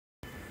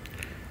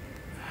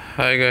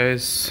Hi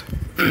guys,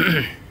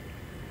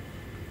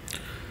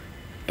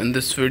 in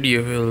this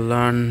video we'll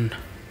learn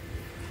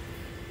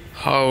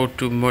how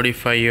to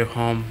modify your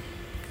home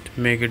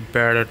to make it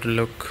better to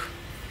look.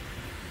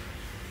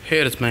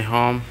 Here is my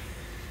home.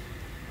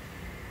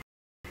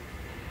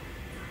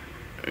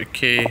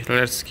 Okay,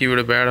 let's give it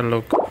a better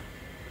look.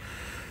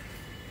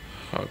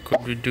 How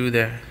could we do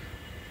that?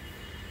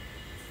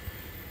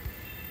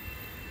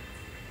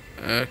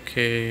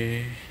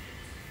 Okay.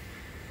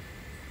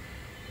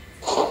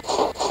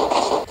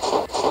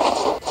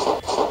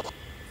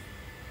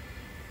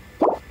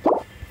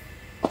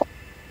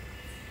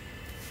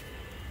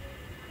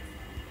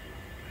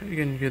 You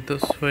can get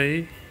this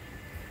way.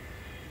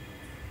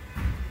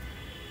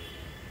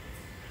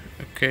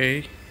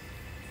 Okay.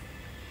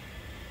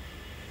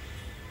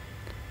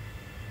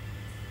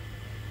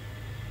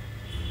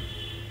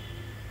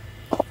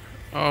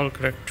 All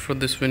correct. For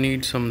this we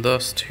need some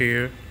dust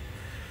here.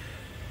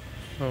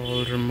 I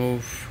will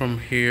remove from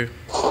here.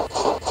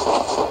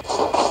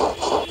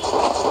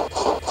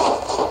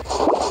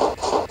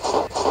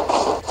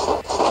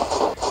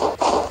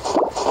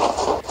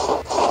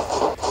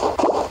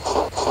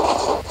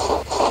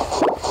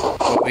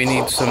 We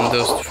need some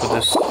dust for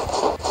this.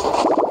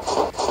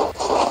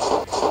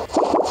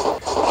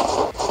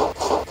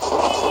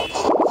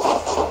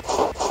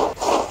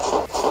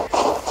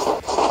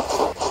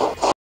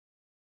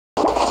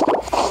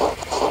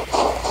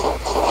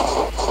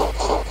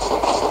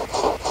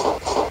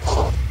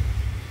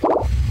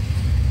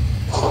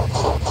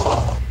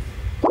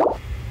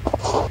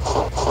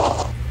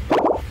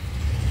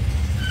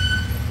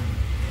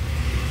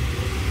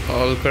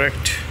 All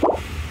correct.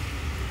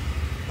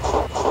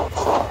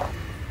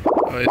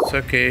 It's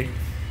okay.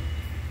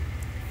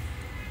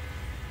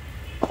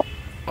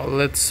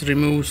 Let's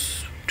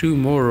remove two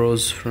more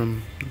rows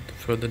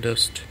for the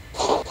dust.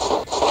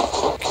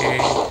 Okay.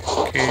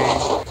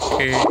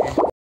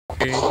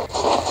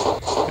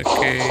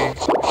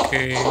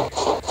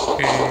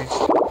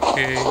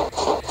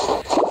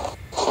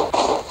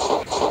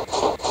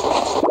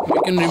 We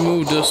can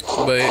remove dust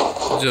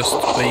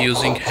by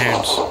using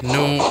hands.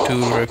 No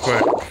tool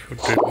required to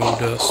remove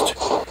dust.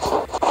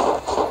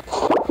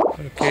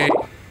 Okay.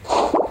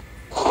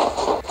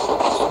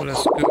 So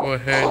let's go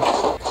ahead.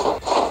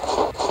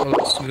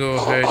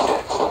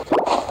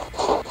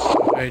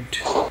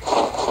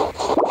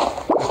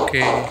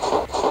 Okay.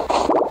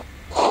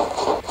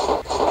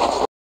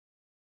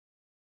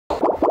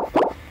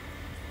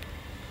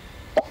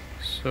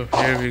 So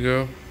here we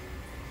go.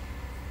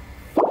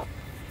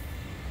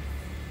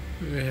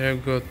 We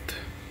have got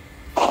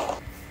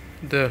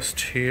dust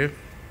here.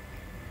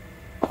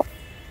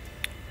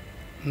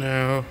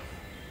 Now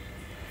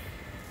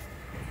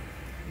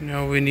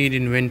we need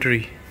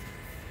inventory.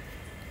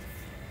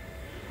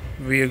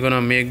 We are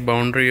gonna make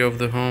boundary of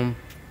the home,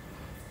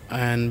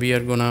 and we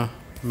are gonna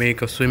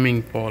make a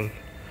swimming pool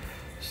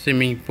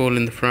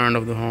in the front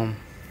of the home,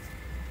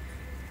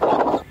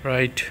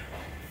 right?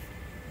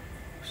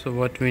 So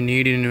what we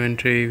need in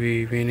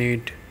inventory, we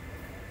need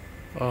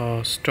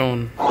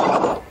stone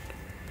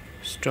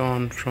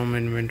from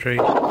inventory.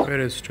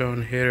 Where is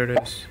stone? Here it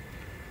is.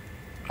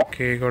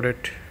 Okay, got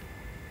it.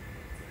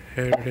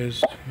 Here it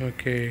is.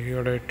 Okay,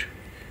 got it.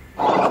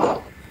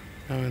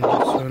 And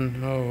this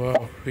one, oh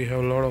wow, we have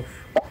a lot of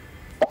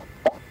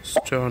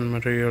stone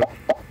material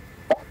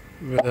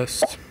with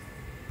us.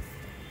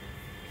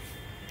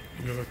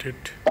 Got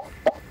it.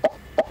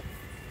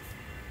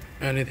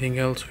 Anything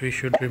else we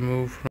should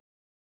remove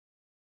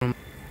from?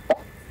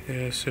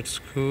 Yes, it's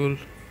cool.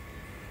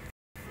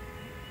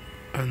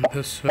 And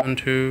this one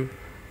too.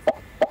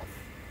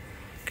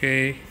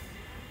 Okay.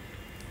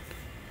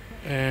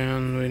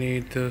 And we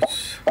need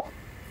this.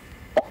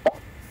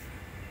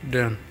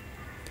 Done.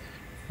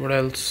 What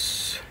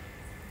else?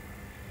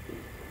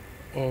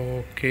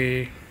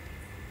 Okay.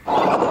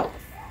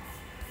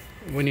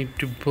 We need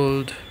to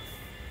build.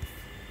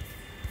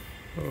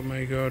 Oh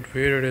my god,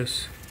 where it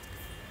is?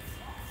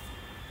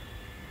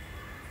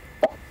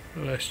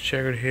 Let's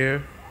check it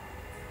here.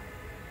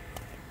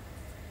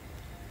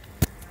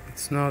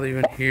 It's not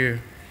even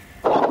here.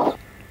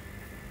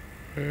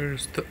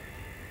 Where's the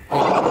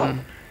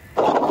oven?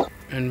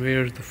 And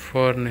where's the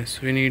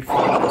furnace? We need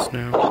furnace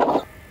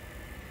now.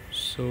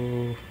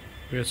 So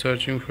we are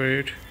searching for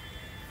it.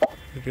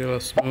 Okay,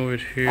 let's move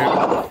it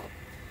here.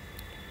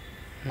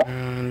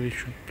 And we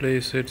should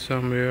place it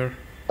somewhere.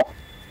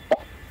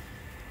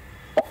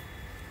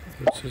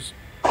 This is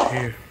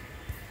here.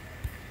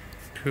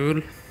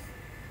 Cool.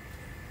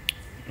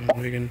 And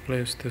we can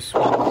place this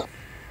one.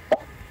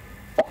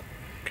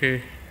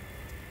 Okay.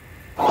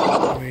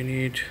 We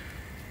need.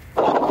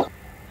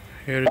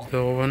 Here is the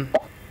oven.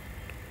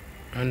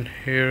 And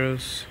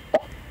here's.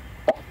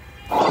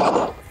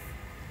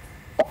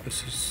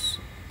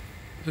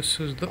 This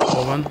is the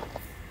oven.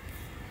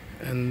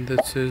 And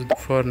this is the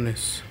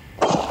furnace.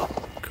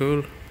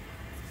 Cool.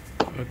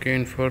 Okay,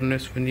 in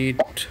furnace we need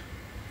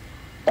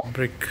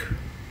brick.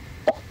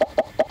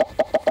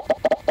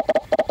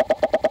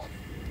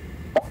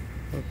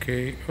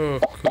 Okay, oh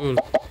cool.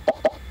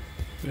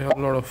 We have a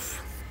lot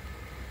of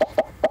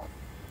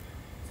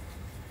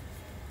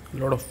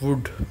lot of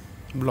wood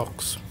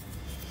blocks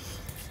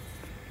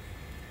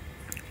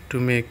to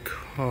make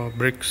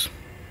bricks.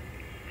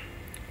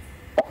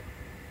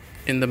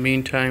 In the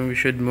meantime, we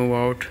should move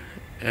out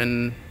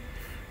and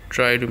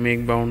try to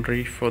make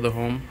boundary for the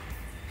home.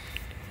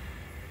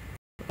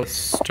 Let's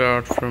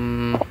start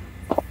from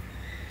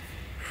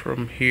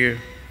here.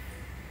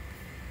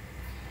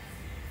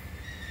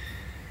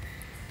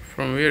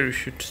 From where we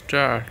should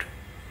start?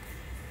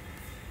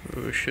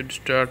 We should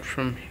start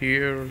from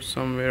here or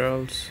somewhere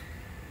else.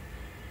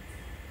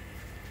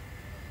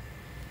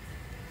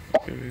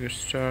 Okay, we could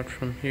start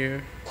from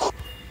here.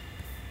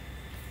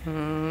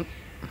 We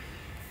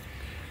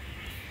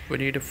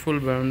need a full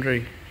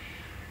boundary.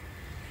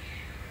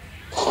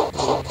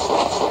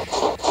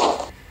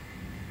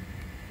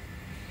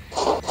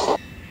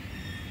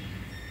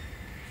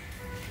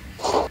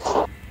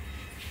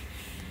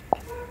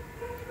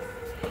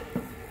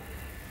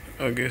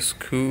 I guess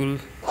cool.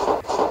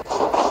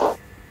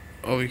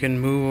 Or we can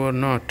move or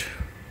not.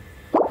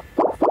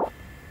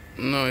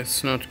 No,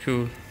 it's not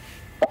cool.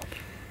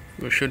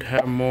 We should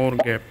have more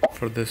gap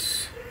for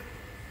this.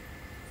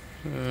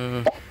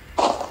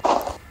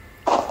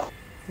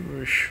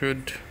 We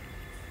should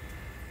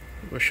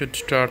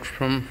start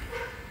from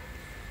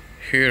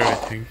here, I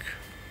think.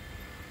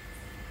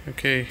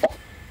 Okay.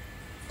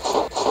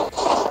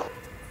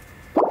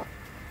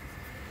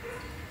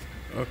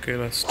 Okay,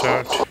 let's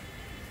start.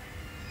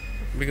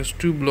 Because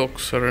 2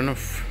 blocks are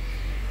enough.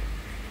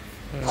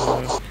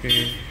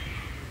 Okay.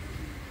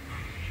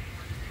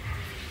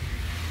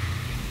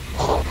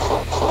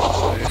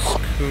 It's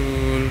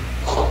cool.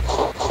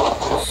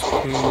 It's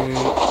cool.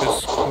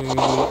 It's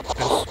cool.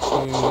 It's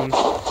cool.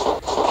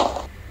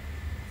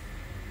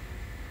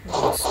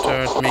 Let's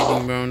start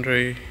making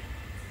boundary.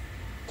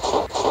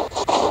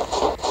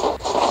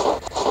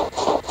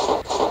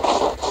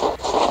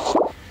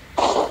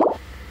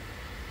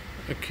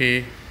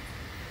 Okay.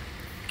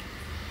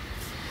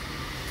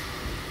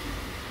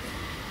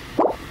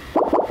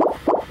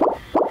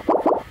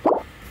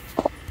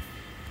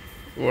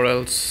 What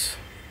else?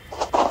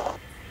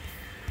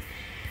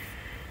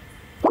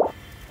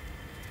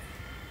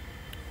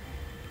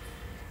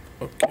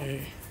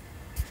 Okay.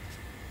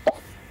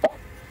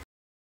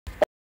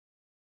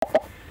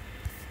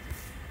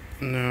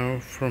 Now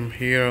from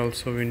here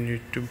also we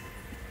need to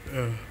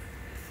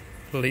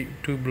leave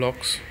 2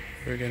 blocks.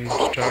 We can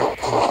start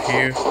from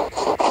here.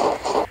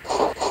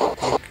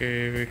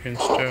 Okay, we can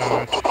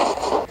start.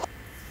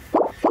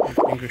 I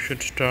think we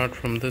should start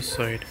from this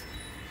side.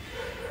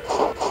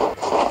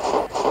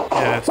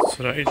 Yes,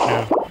 right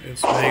now.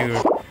 It's very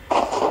good.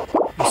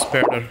 It's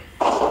better.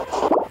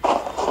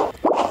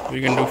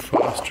 We can do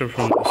faster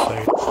from this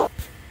side.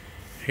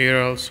 Here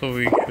also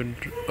we should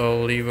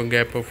leave a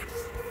gap of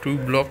 2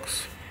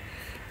 blocks.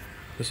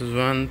 This is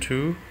 1,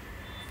 2,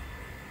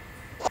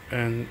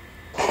 and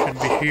should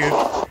be here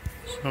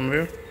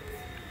somewhere.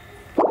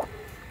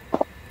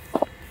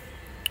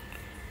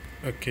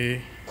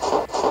 Okay.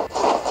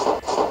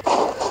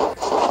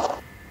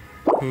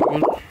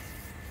 Cool.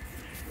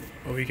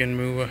 We can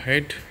move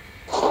ahead.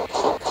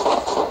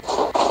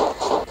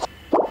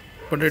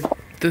 But at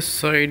this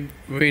side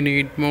we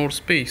need more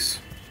space.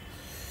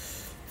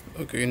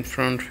 Okay, in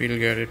front we'll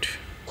get it.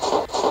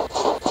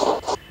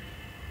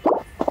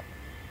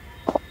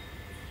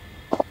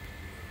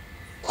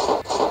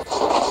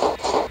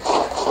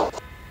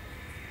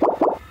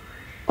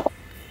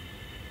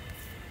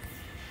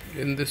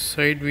 In this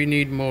side we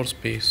need more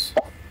space.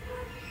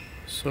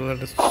 So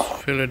let us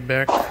fill it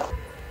back.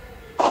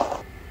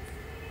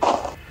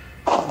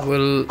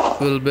 We'll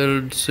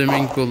build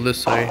swimming pool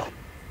this side.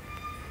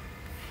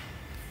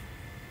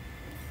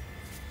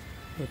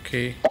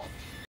 Okay.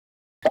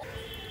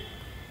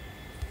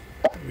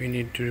 We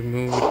need to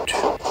remove it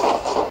to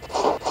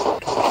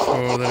the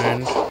further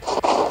end.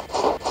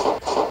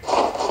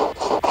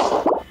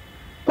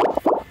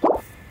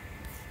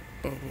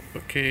 Oh,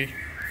 okay.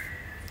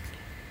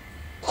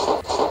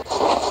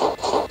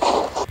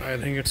 I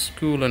think it's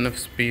cool enough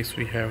space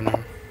we have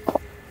now.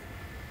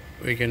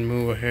 We can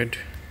move ahead.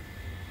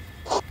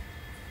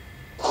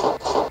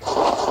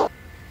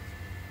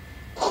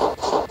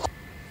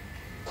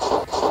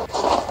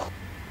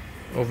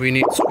 Oh, we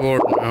need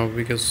sword now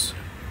because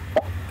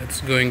it's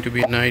going to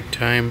be night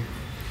time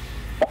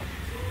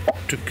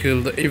to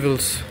kill the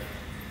evils.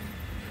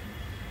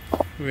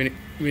 We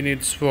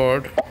need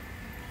sword.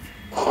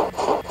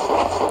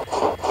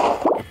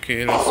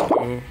 Okay, let's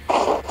go.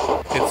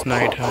 It's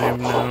night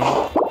time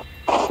now.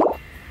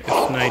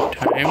 It's night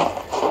time.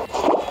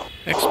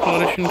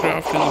 Exploration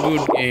Craft is a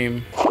good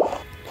game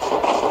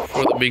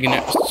for the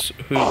beginners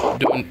who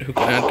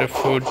can't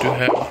afford to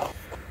have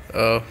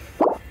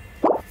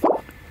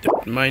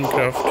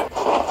Minecraft.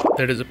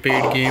 That is a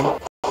paid game.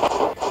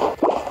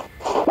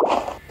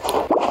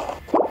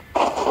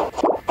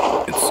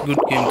 It's a good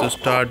game to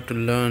start to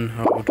learn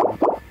how to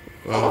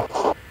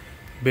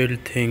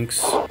build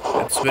things.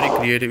 It's a very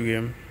creative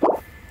game.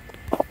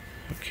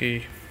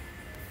 Okay,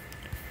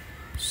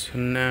 so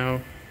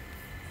now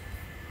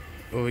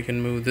we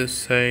can move this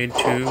side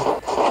too.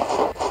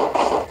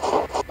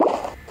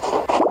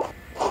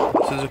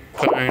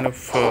 kind of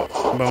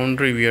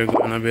boundary we are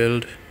gonna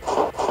build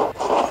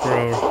for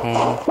our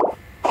home.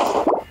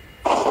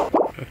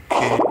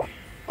 Okay.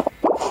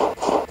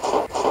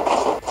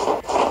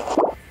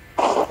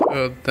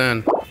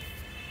 Then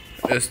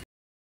it's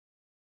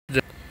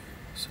just,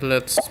 so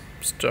let's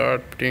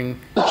start putting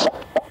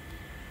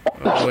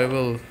a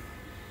level.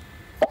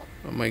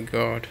 Oh my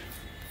god.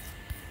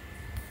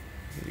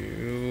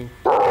 You,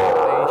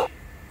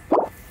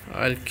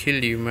 I'll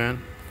kill you,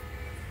 man.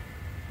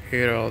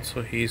 Here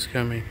also he's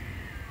coming.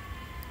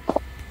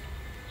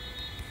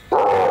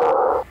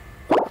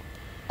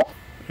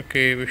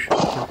 Okay, we should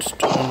put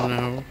stone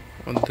now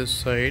on this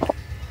side.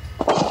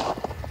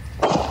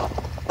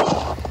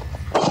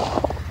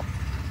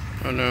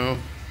 Oh no,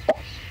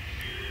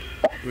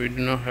 we do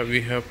not have,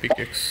 we have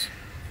pickaxe.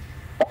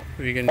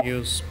 We can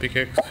use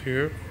pickaxe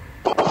here.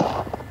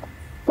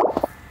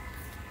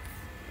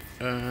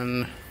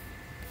 And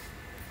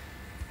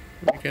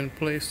we can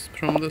place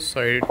from this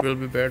side, it will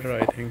be better,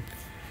 I think.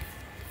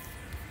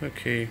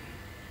 Okay.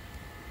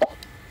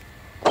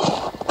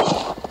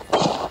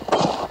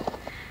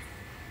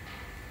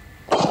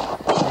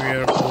 We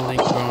are building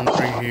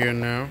boundary here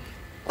now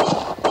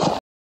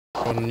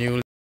for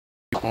new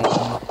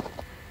home.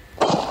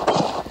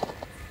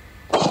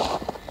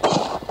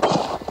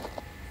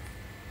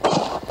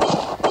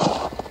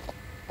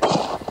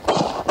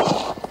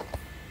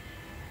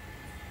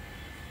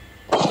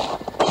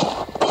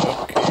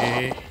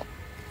 Okay.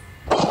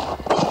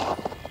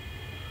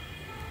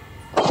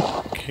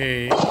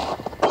 Okay.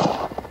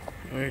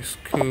 It's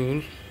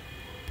cool.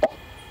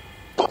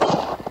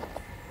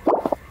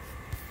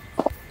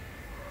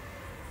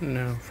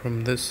 Now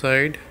from this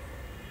side.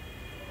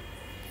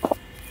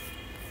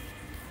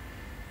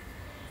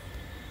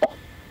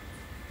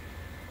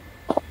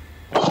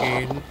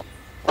 Again.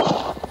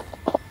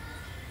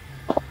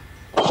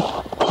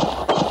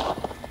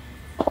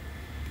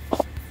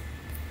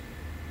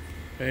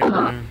 Hey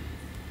man.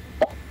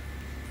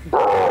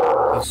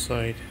 This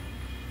side.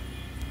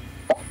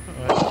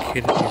 I'll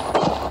kill you.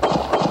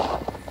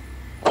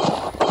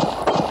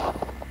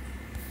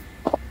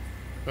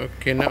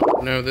 Okay,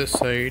 now this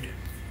side.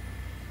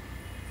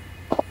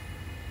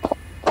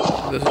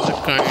 This is a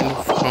kind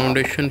of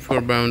foundation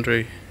for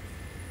boundary.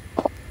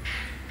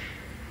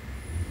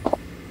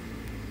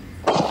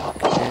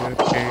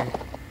 Okay.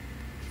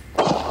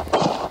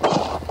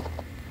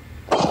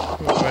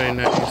 Very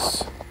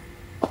nice.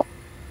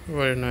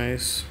 Very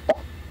nice.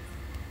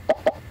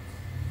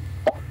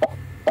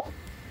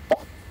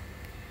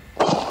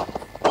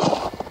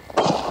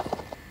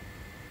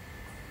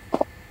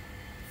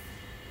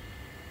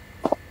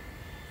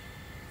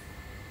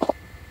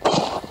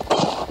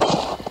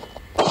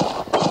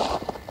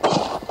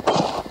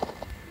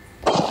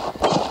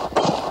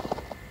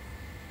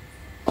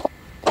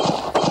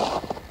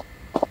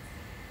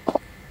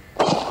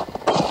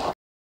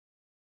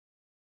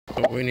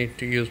 We need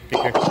to use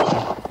pickaxe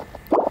now.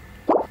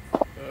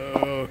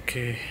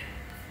 Okay.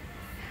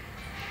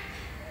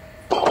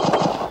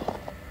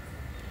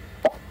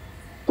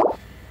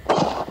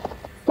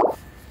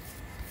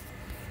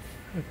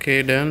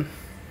 Okay, done.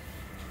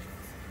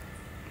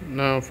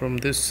 Now from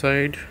this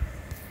side.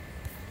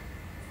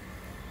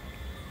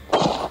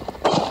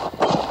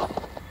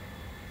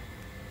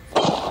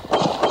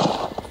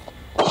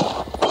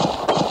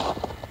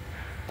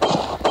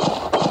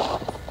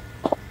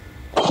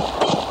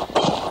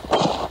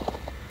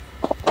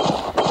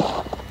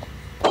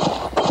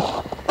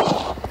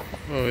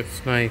 Oh,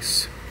 it's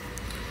nice.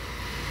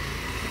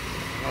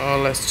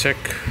 Let's check.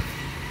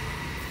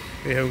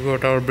 We have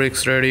got our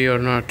bricks ready or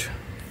not.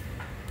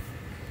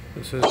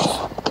 This is.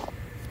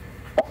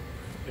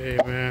 Hey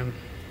man.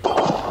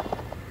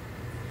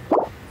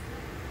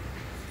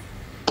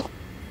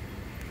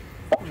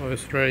 Oh,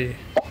 it's ready.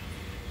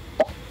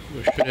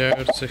 We should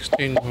add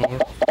 16 more.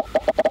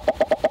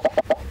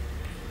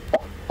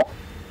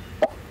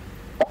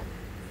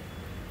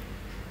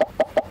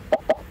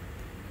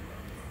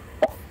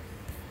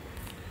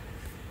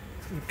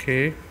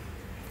 Okay,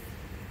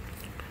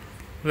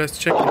 let's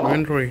check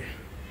inventory.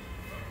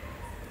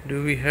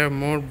 Do we have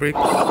more bricks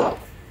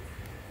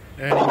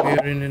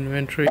anywhere in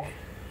inventory?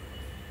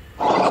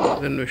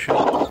 Then we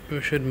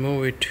should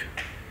move it.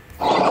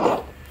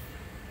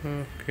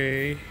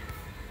 Okay,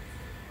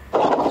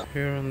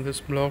 here on this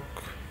block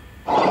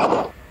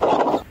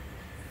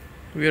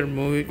we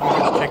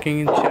are checking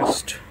in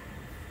chest.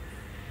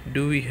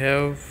 Do we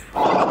have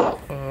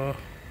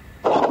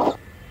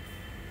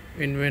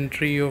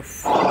inventory of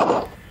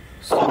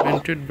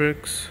cemented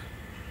bricks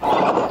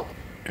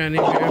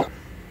anywhere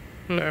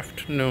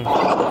left?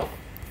 No.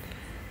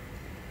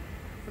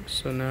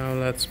 So now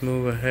let's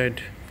move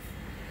ahead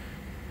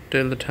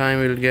till the time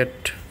we'll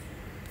get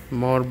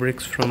more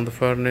bricks from the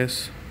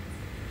furnace.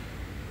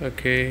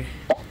 Okay.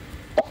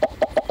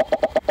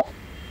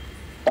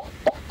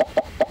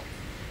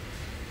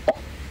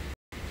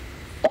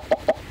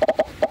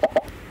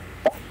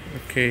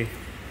 Okay.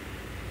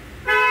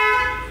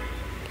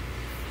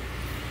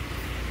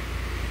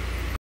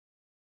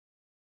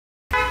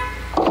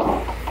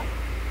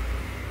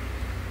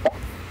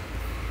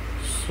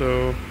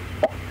 So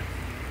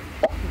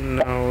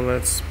now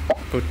let's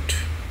put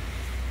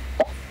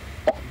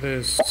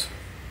this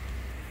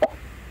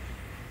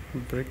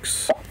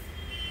bricks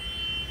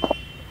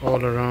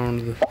all around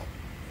the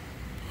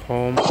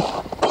home.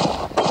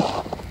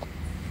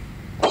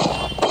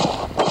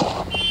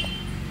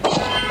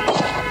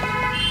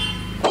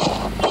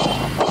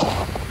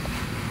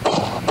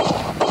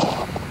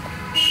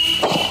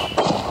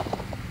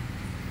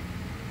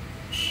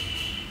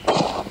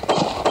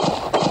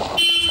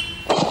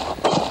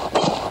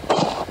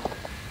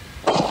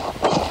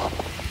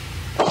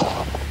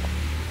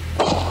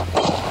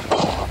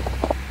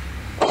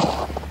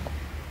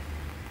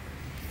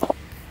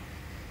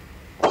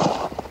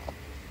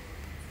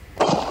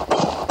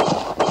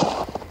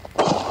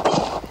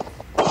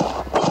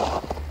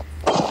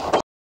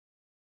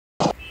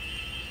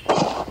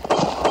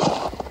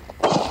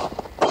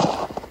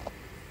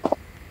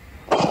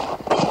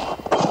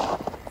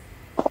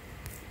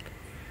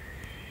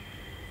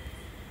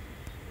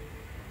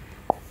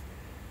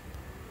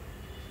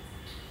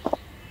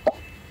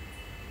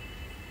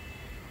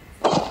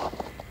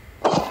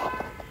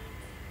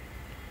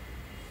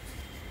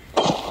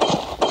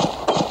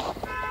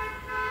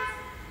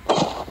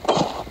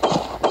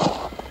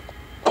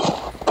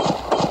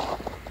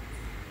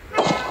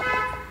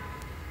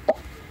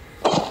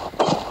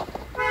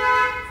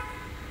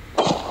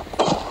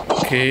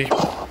 Okay.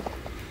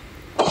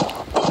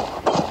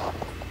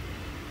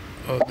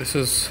 Oh, this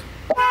is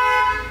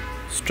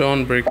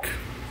stone brick.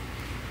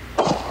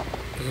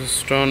 This is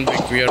stone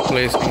brick we are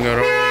placing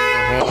around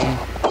the home.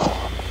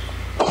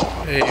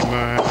 Hey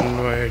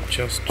man, why are you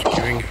just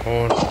giving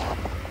horn?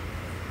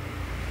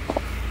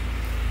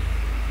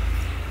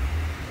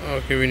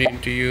 Okay, we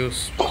need to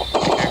use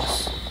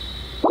pickaxe.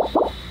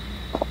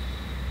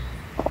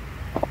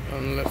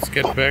 And let's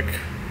get back.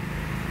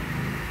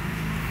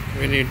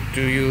 We need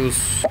to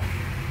use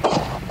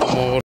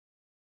more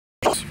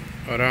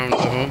around the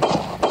home.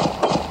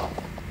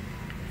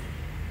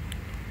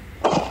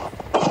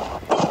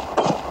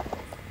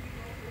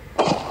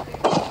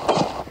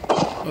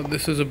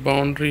 This is a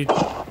boundary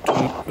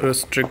to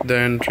restrict the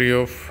entry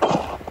of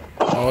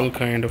all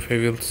kind of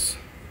evils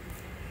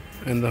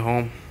in the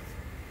home.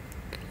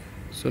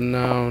 So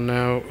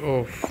now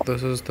oh,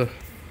 this is the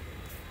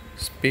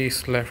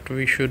space left.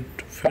 We should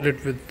fill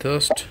it with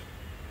dust.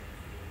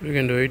 We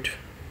can do it.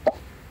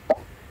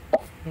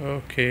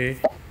 Okay,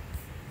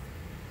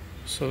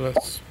 so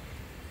let's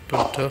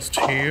put dust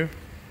here.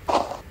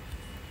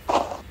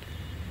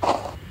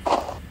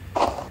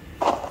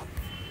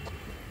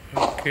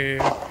 Okay.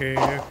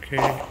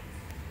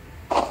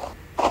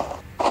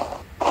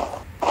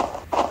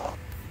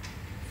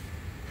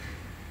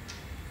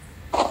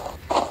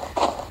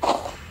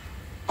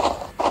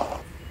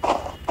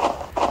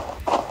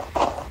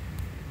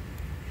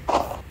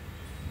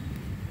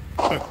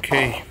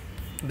 Okay,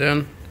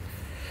 done.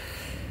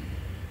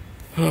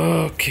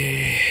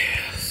 Okay,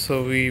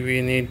 so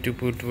we need to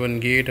put one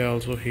gate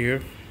also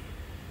here.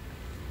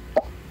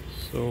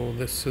 So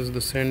this is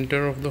the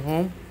center of the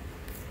home.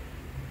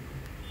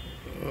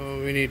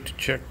 We need to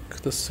check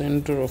the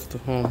center of the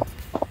home.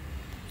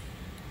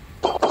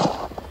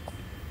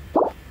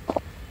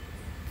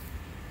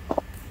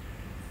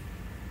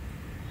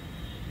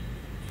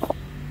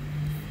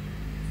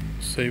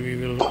 Say we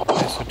will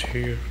place it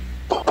here.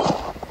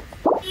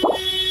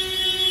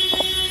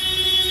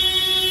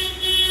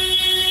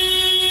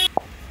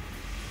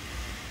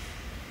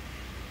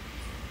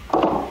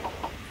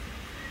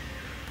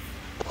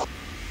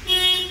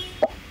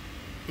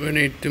 We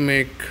need to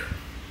make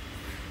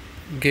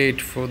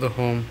gate for the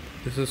home.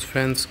 This is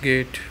fence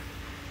gate.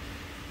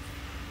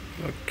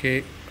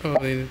 Okay, I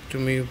need to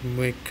make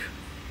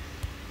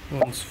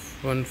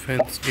one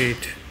fence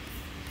gate.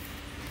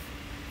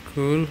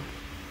 Cool.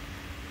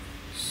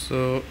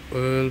 So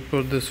we'll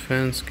put this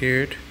fence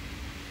gate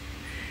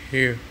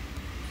here.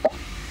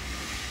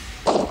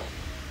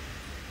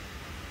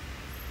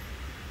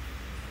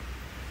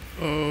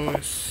 Oh,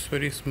 it's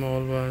very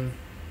small one.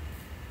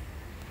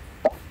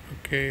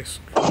 Okay, it's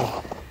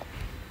cool.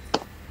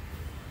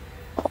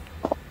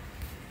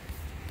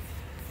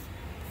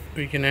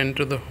 We can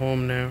enter the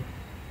home now.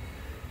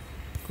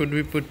 Could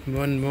we put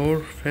one more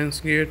fence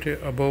gate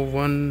above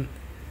one?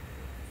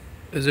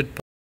 Is it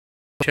possible?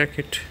 Check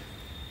it.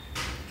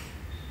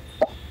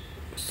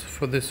 So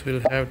for this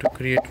we'll have to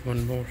create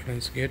one more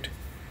fence gate.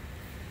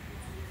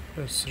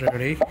 That's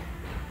ready.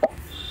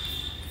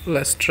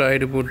 Let's try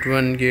to put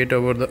one gate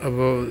above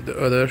the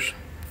other.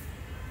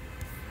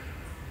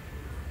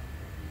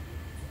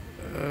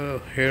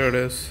 Here it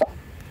is.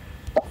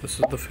 This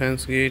is the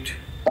fence gate.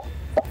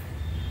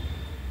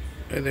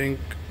 I think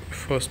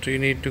first you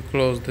need to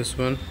close this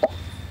one,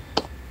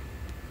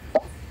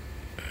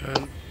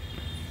 and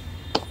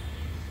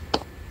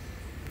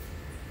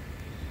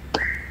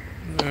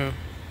no,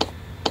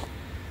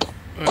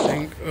 I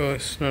think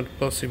it's not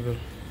possible.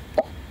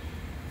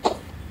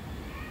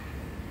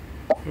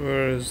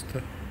 Where is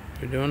the?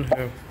 We don't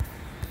have.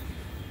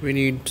 We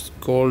need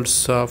gold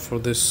saw for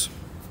this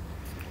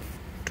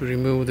to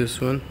remove this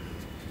one.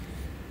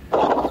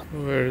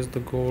 Where is the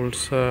gold,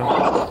 sir?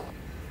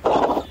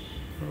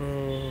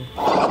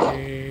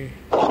 Okay.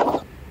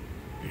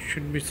 It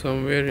should be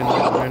somewhere in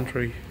the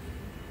inventory.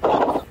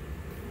 Where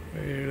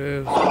it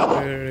is?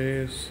 Where it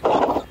is?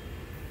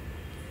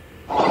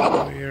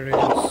 Where it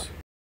is?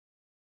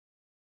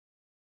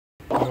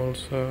 Gold,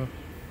 sir.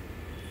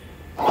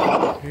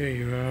 Here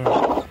you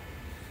are.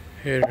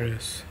 Here it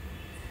is.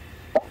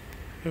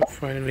 I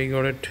finally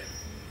got it.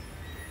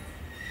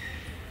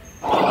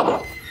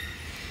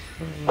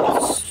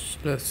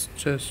 Let's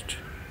just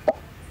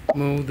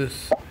move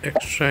this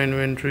extra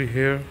inventory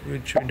here,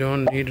 which we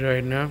don't need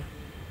right now.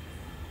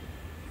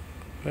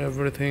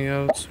 Everything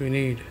else we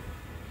need.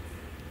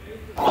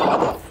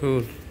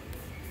 Cool.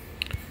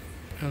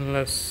 And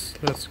let's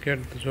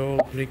get the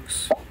old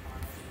bricks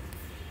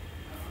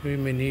we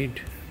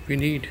need.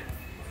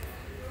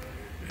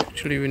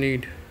 Actually we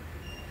need.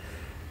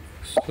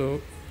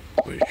 So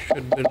we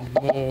should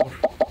build more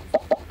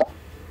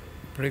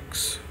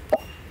bricks.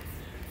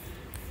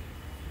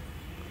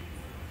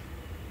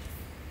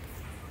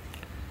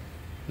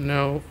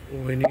 Now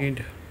we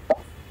need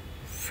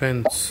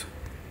fence.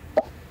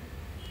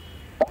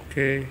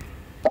 Okay.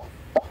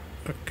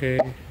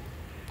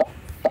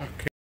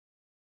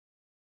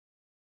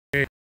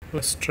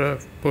 Let's try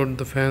put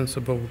the fence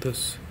above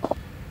this.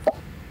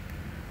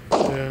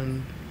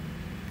 Then.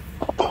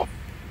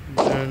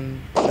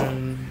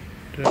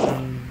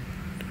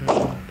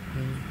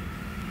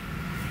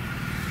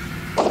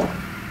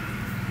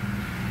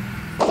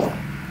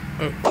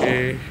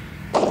 Okay.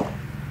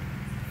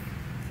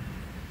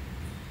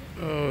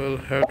 We'll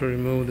have to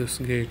remove this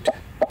gate.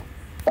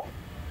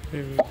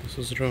 Maybe this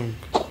is wrong.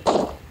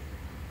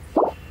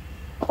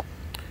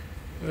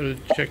 We'll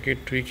check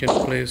it. We can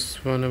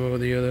place one above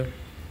the other.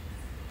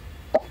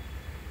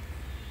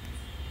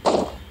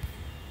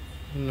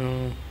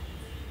 No.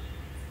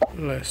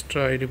 Let's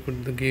try to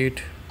put the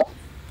gate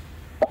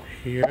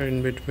here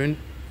in between.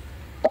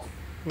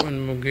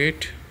 One more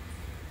gate.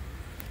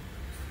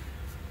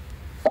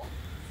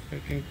 I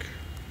think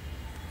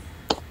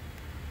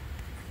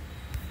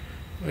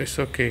it's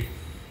okay.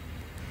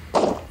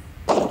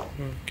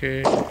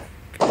 Okay.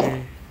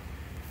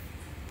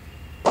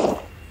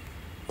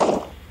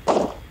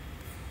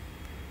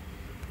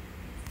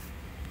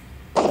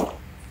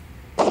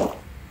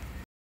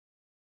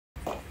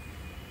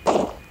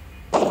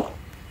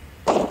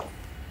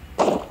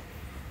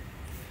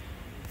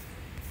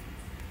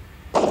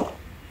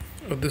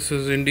 This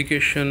is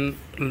indication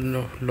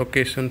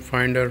location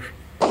finder.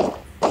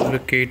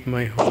 Locate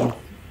my home.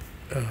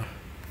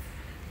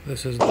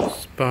 This is the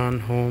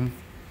spawn home.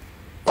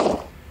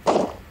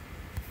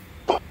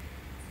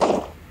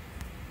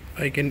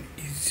 I can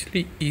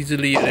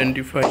easily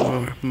identify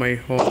my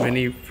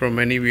home from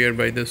anywhere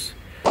by this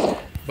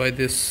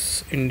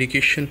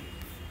indication.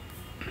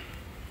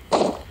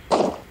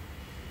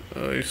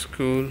 It's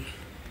cool.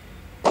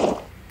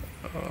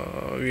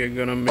 We are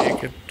gonna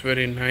make it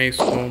very nice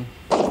home.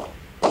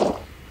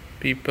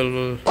 People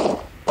will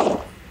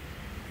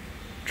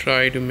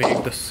try to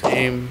make the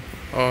same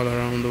all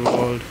around the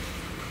world,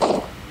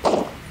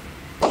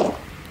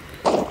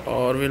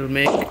 or will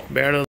make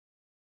better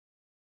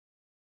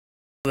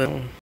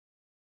than.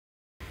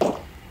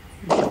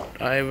 But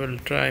I will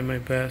try my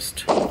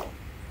best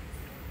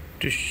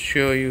to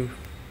show you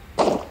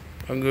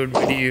a good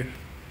video.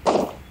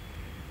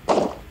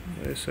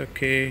 It's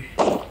okay.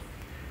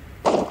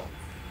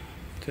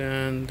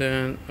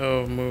 Then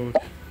oh, moved.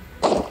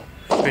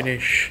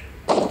 Finish.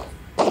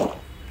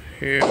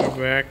 Here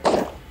back.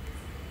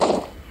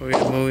 We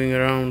are moving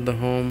around the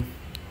home.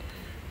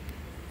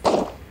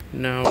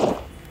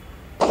 Now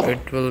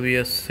it will be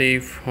a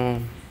safe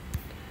home,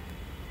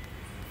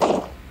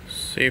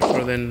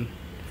 safer than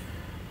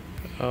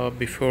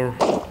before.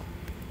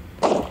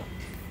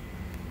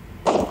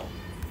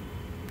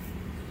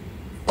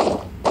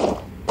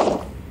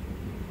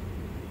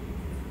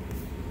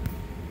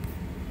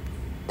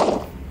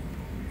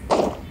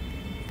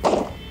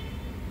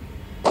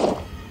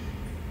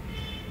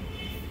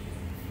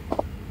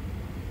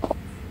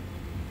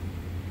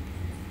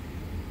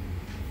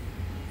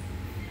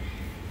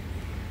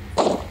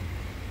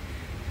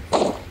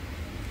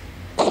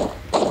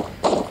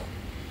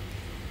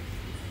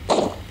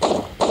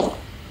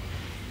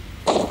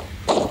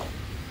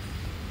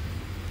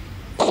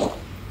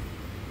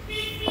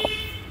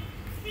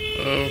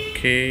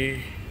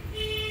 Okay,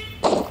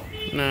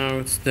 now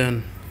it's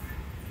done.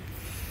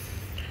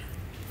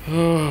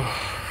 Oh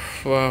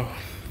wow,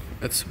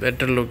 it's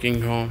better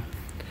looking home.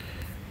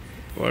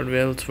 What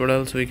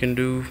else we can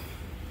do?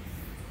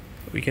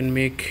 We can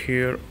make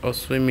here a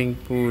swimming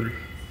pool.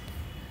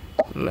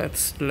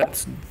 Let's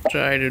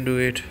try to do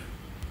it.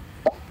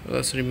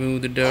 Let's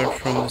remove the dirt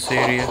from this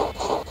area.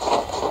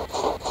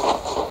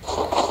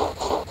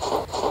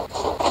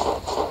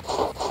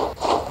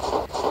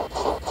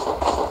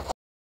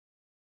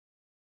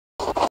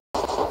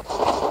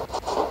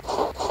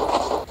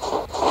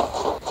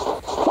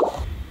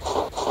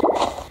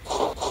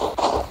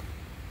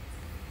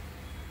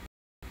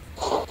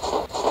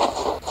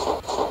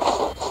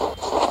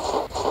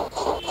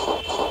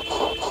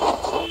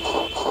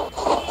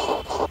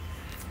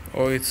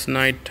 Oh, it's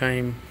night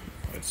time.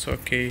 It's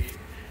okay.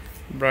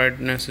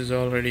 Brightness is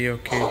already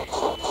okay.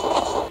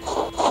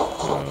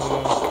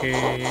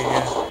 Okay,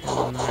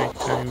 in night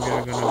time we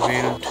are gonna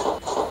build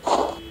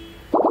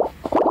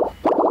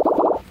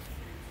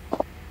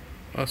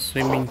a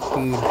swimming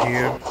pool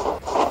here.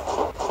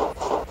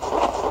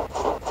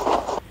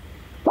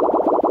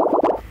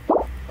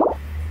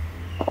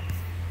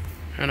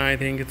 And I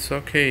think it's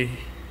okay.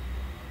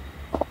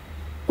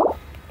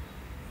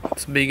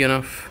 It's big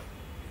enough.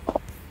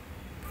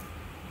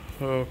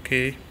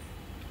 Okay.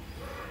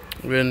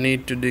 We'll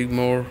need to dig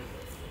more.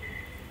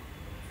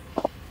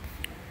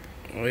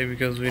 Why?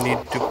 Because we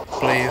want to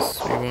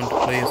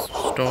place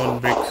stone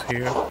bricks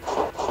here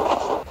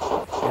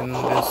in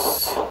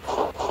this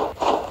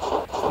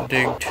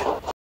digged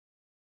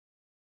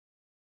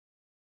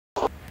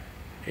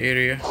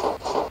area.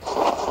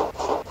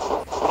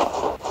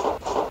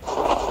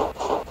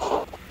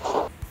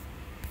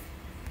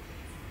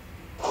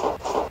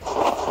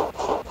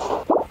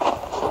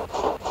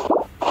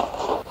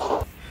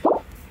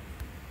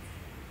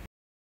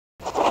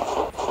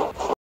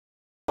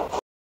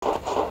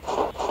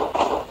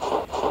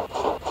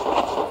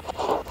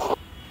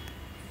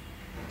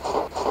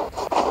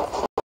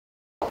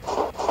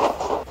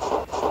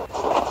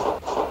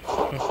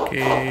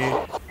 Okay.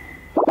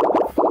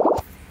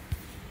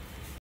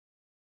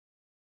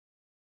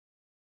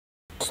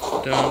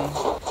 Done.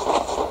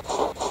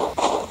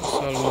 It's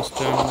almost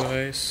done,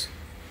 guys.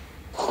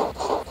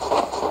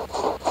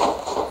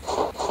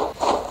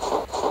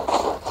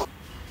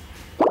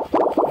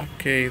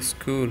 Okay, it's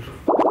cool.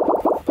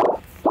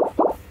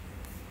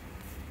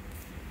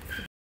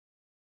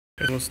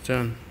 Almost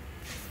done.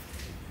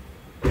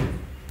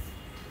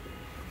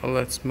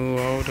 Let's move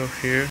out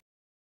of here.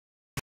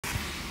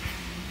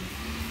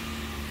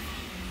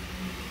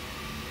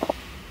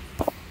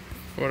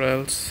 What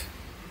else?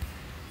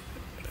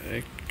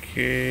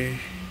 Okay.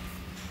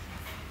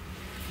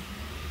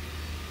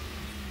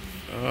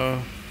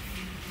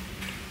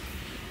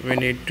 We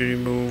need to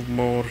remove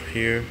more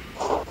here.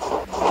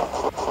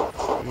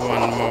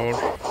 One more.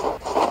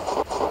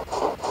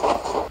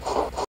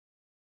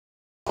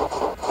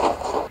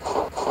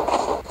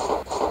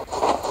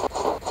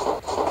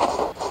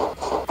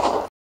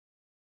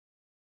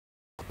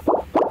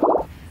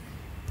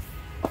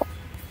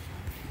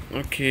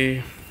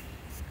 Okay.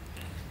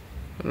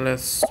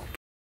 Let's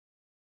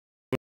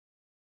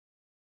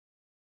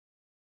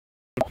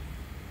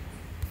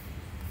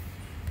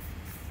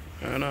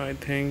and I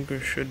think we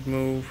should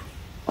move.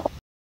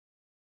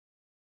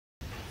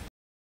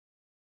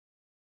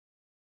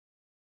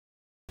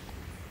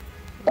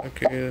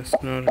 Okay, that's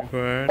not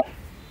required.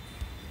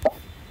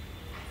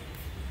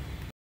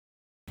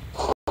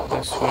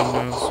 This one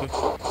also.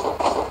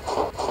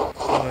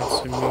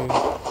 Let's remove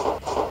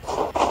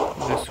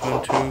this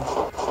one too.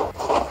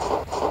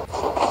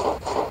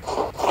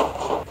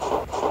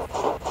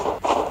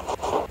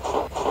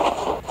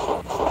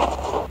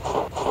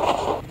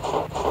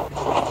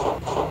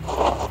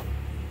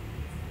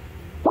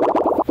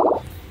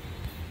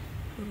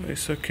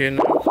 It's okay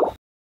now.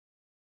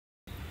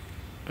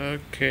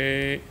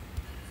 Okay,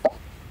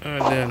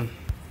 and then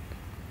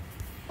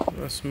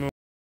let's move.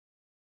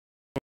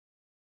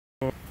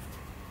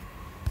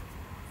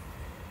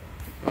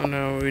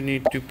 Now we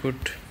need to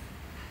put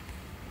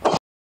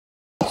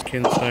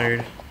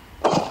inside.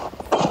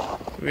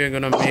 We are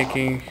gonna make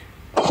a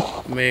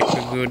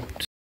good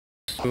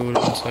school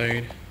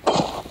inside.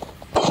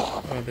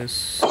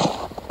 This.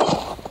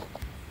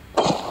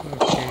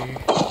 Okay.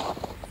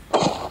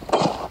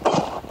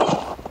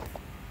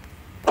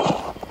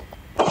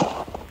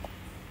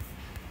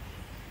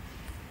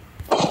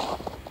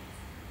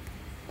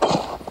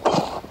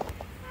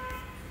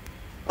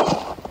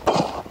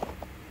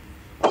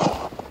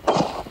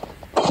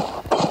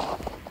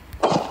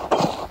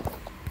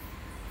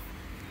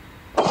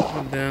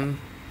 And then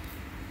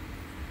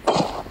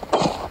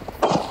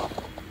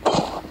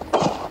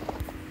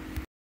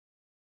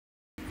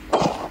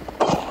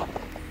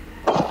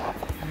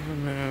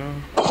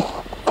now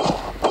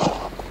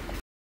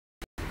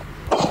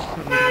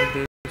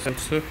do this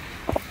also.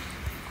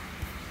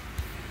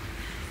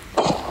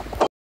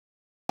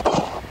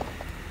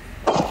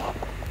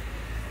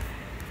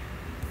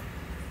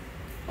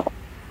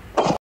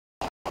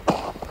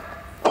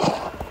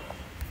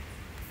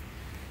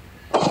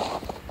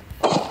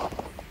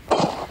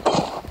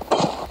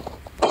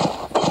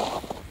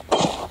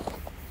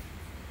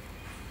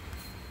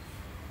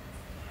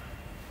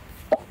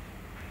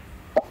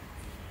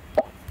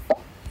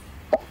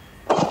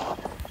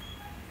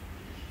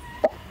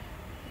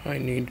 I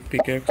need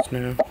pickaxe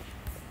now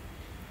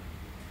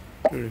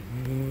to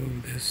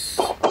remove this.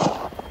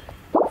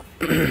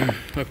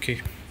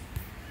 Okay.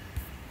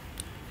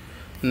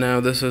 Now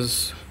this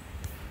is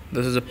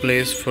a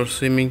place for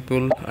swimming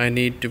pool. I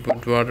need to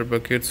put water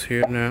buckets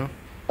here now,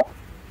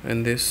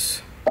 and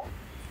this.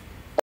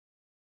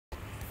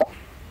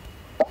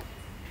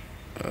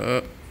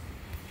 Okay.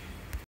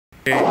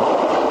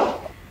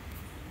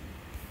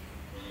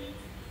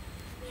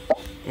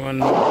 One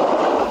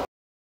more.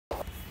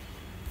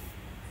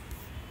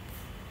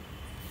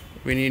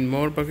 we need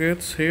more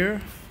buckets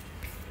here.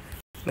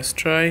 Let's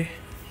try.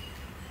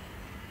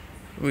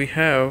 We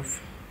have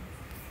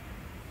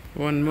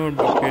one more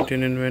bucket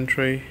in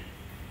inventory.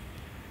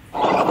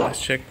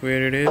 Let's check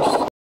where it is.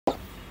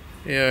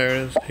 Yeah, it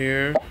is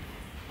here.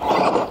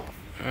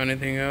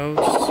 Anything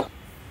else?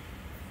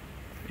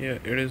 Yeah,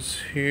 it is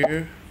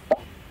here.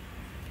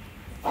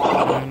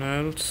 Anything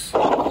else?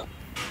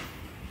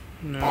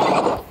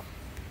 No.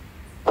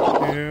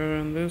 Here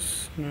and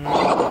this?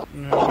 No.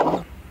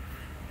 No.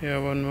 Yeah,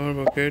 one more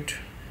bucket.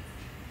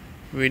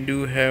 We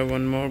do have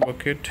one more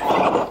bucket.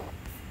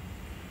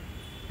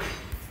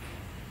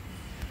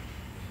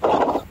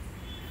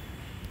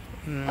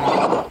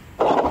 No.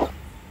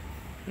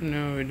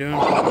 No, we don't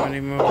have any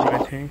more, I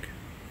think.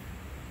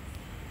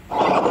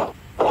 Oh,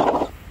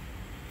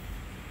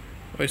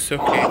 it's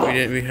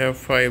okay. We have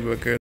 5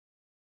 buckets.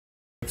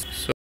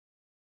 So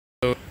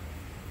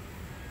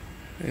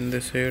in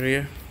this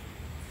area.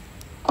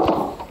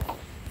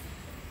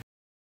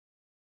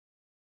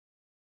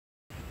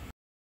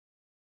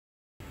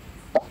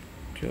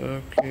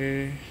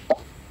 Okay.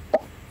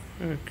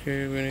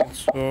 Okay, we need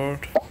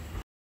sword.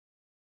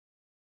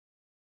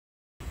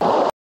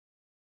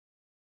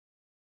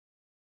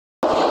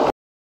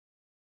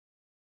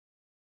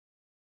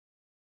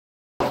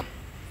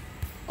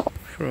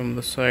 From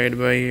the side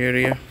by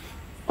area.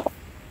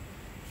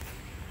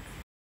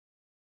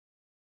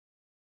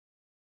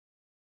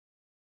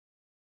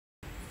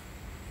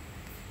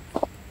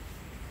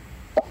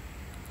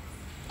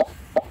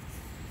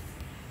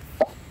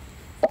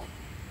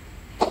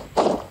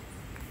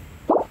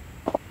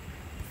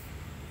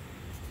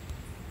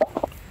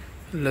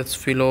 Let's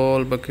fill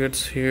all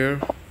buckets here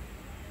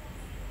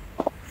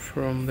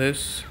from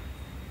this.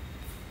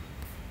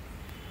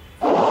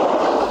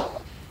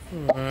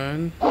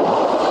 1,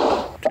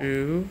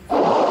 2,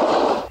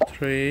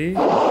 3,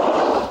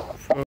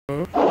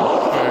 4,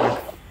 5.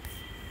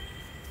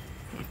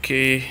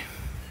 Okay.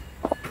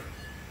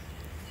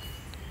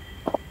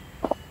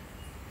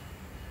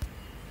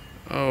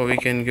 Oh, we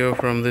can go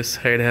from this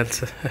side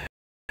also.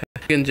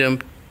 We can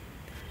jump.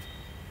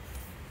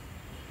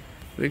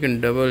 We can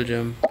double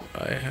jump.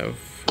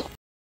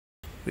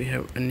 We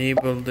have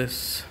enabled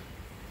this.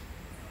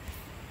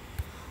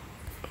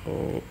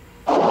 Oh.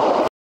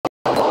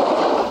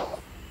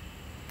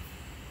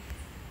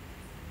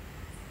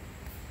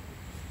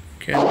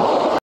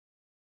 Can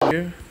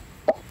here.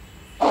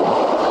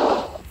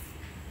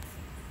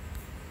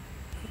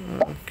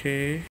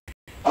 Okay.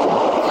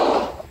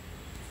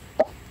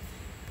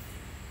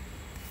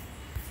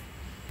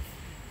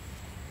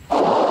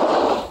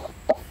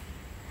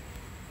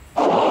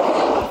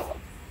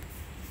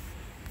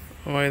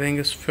 Oh, I think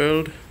it's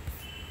filled.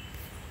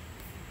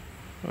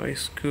 Oh,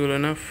 it's cool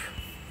enough.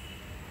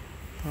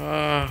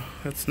 Ah,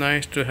 it's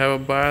nice to have a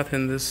bath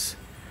in this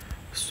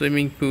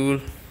swimming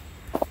pool.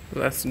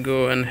 Let's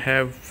go and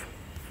have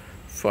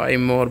 5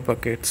 more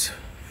buckets.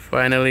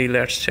 Finally,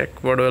 let's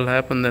check what will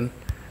happen then.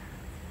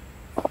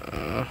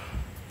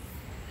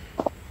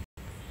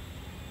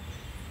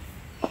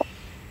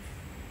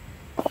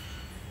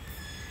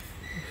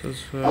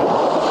 This is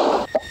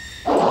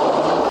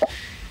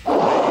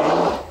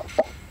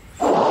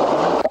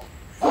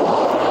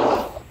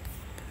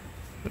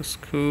it's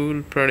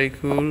cool, pretty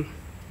cool.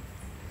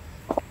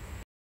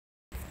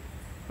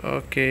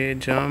 Okay,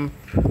 jump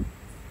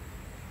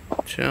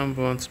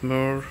once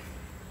more,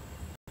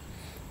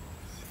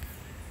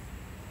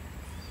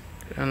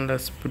 and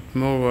let's put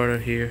more water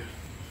here.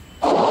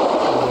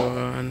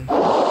 1,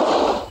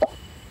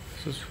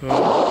 this is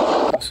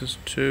 1, this is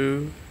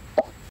 2,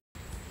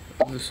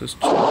 this is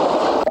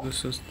 2,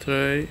 this is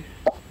 3,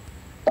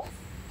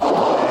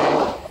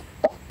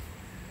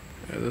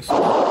 this is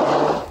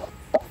 4,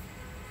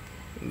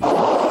 this is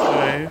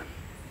 5.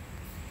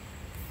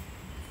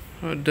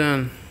 Oh,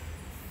 done.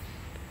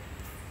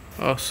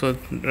 Also,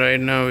 right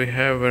now we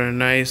have a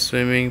nice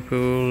swimming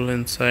pool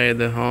inside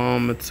the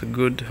home. It's a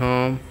good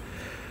home.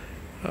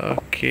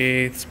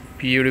 Okay, it's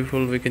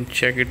beautiful. We can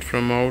check it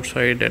from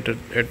outside at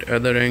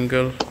other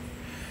angle.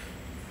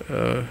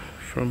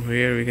 From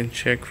here we can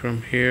check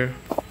from here.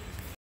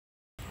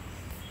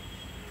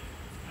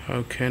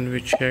 How can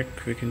we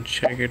check? We can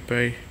check it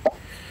by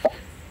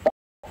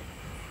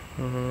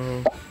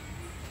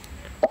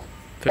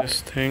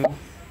this thing.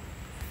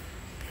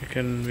 We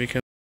can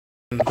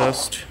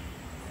dust,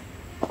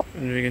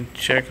 and we can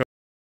check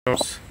our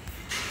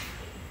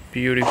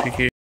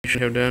beautification we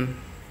have done.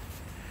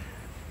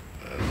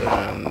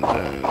 Then.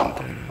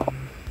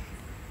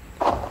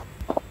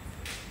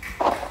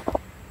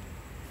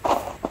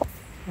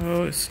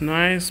 Oh, it's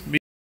nice being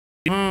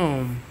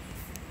home.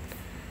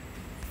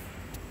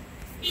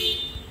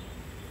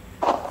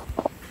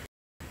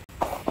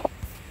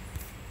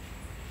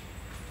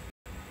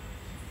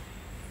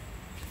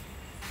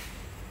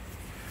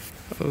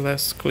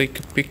 Let's click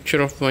a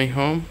picture of my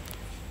home.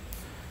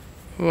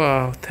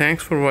 Wow,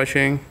 thanks for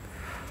watching.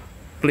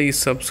 Please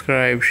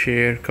subscribe,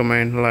 share,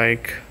 comment,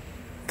 like.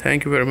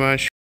 Thank you very much.